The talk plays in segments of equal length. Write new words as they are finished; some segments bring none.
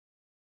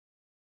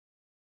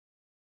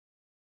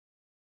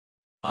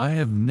I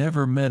have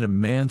never met a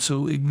man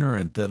so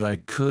ignorant that I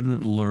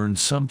couldn't learn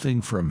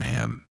something from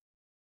him.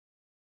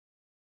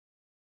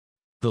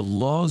 The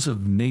laws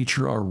of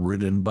nature are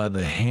written by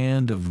the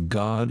hand of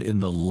God in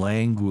the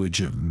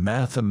language of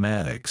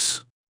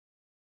mathematics.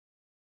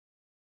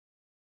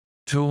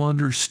 To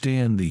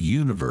understand the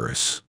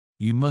universe,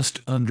 you must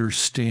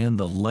understand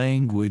the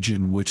language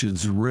in which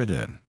it's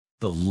written,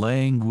 the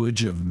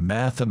language of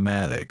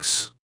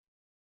mathematics.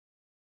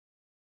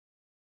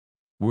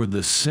 Where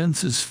the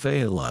senses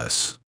fail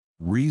us,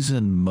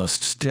 reason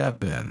must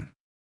step in.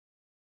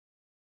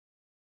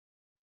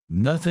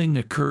 Nothing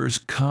occurs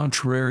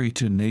contrary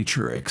to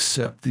nature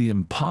except the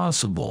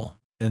impossible,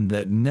 and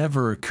that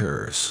never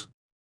occurs.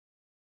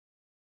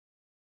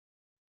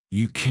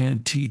 You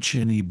can't teach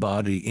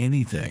anybody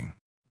anything,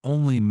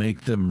 only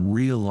make them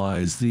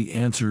realize the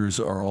answers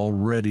are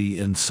already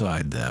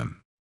inside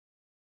them.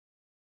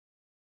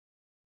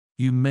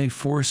 You may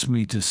force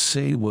me to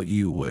say what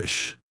you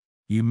wish.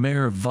 You may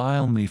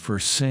revile me for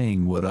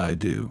saying what I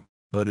do,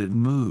 but it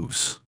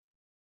moves.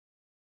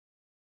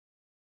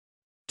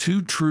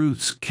 Two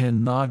truths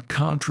cannot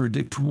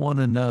contradict one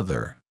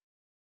another.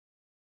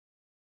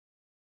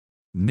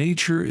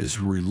 Nature is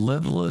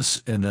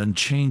relentless and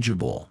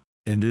unchangeable,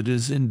 and it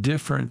is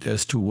indifferent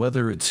as to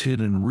whether its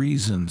hidden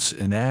reasons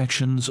and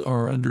actions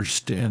are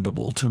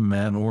understandable to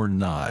man or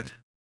not.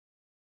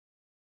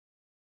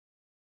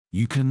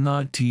 You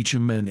cannot teach a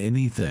man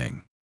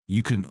anything.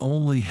 You can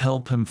only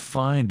help him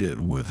find it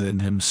within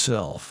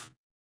himself.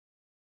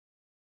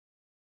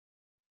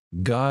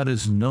 God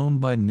is known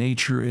by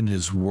nature in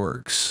his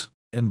works,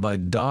 and by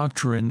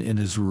doctrine in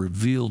his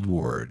revealed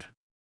word.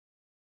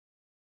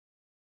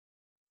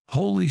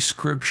 Holy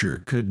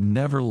Scripture could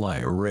never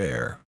lie or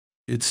err.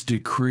 Its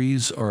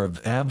decrees are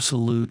of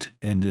absolute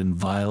and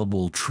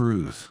inviolable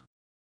truth.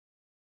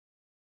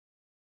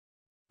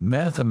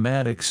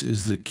 Mathematics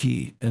is the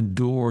key and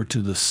door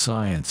to the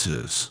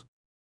sciences.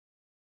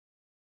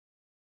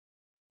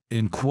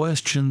 In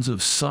questions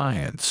of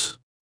science,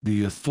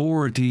 the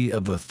authority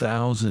of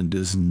 1,000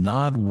 is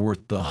not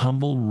worth the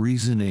humble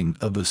reasoning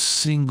of a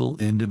single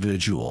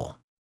individual.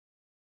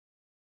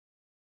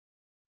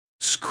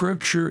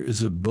 Scripture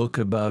is a book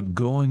about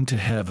going to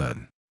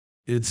heaven.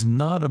 It's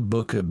not a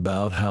book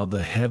about how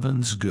the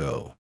heavens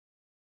go.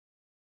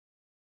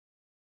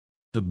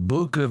 The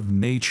book of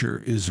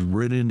nature is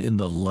written in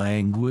the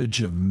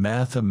language of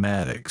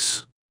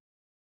mathematics.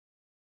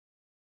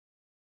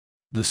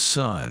 The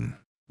sun,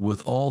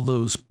 with all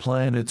those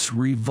planets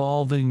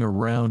revolving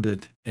around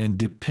it and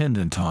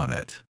dependent on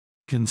it,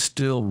 can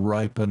still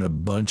ripen a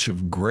bunch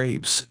of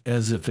grapes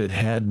as if it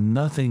had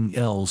nothing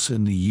else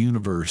in the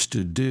universe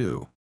to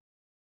do.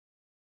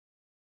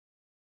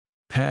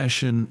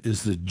 Passion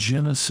is the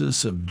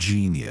genesis of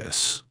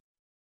genius.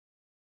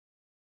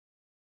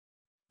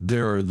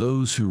 There are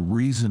those who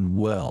reason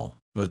well,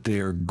 but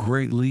they are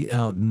greatly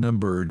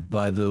outnumbered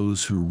by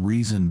those who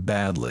reason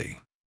badly.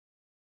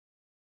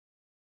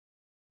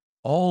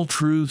 All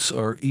truths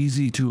are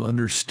easy to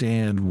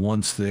understand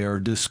once they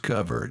are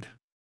discovered.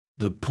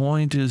 The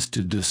point is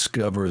to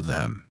discover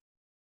them.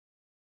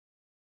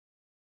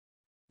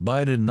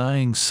 By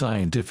denying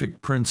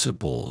scientific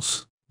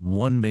principles,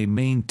 one may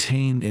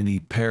maintain any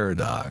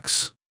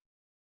paradox.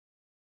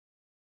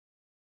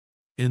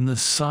 In the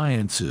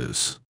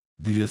sciences,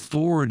 the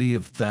authority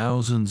of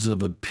thousands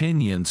of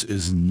opinions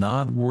is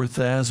not worth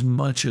as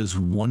much as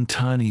one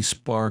tiny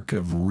spark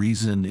of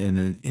reason in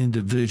an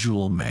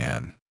individual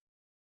man.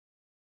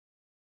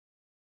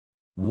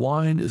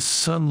 Wine is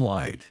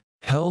sunlight,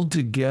 held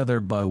together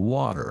by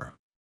water.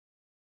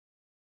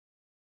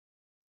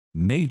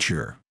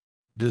 Nature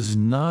does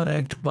not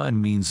act by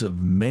means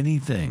of many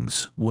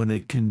things when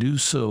it can do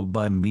so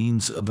by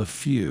means of a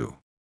few.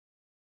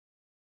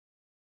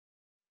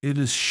 It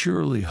is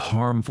surely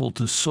harmful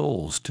to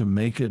souls to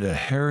make it a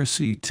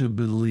heresy to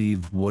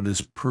believe what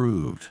is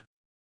proved.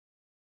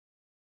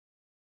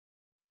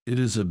 It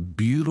is a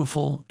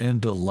beautiful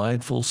and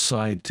delightful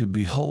sight to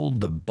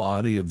behold the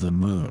body of the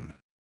moon.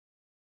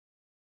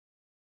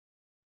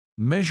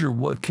 Measure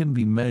what can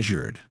be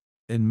measured,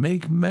 and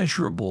make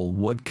measurable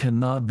what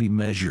cannot be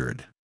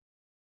measured.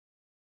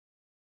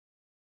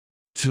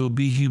 To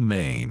be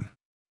humane,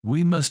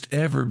 we must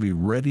ever be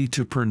ready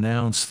to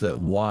pronounce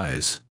that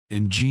wise,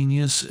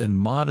 ingenious, and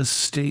modest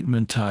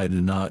statement I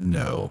do not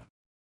know.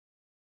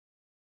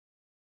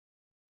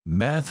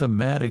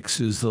 Mathematics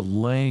is the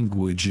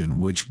language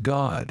in which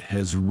God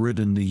has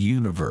written the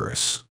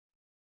universe.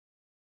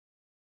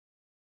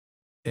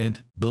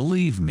 And,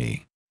 believe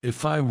me,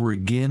 if I were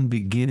again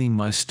beginning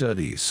my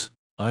studies,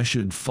 I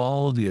should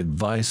follow the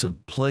advice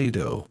of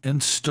Plato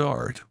and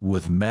start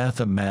with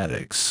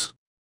mathematics.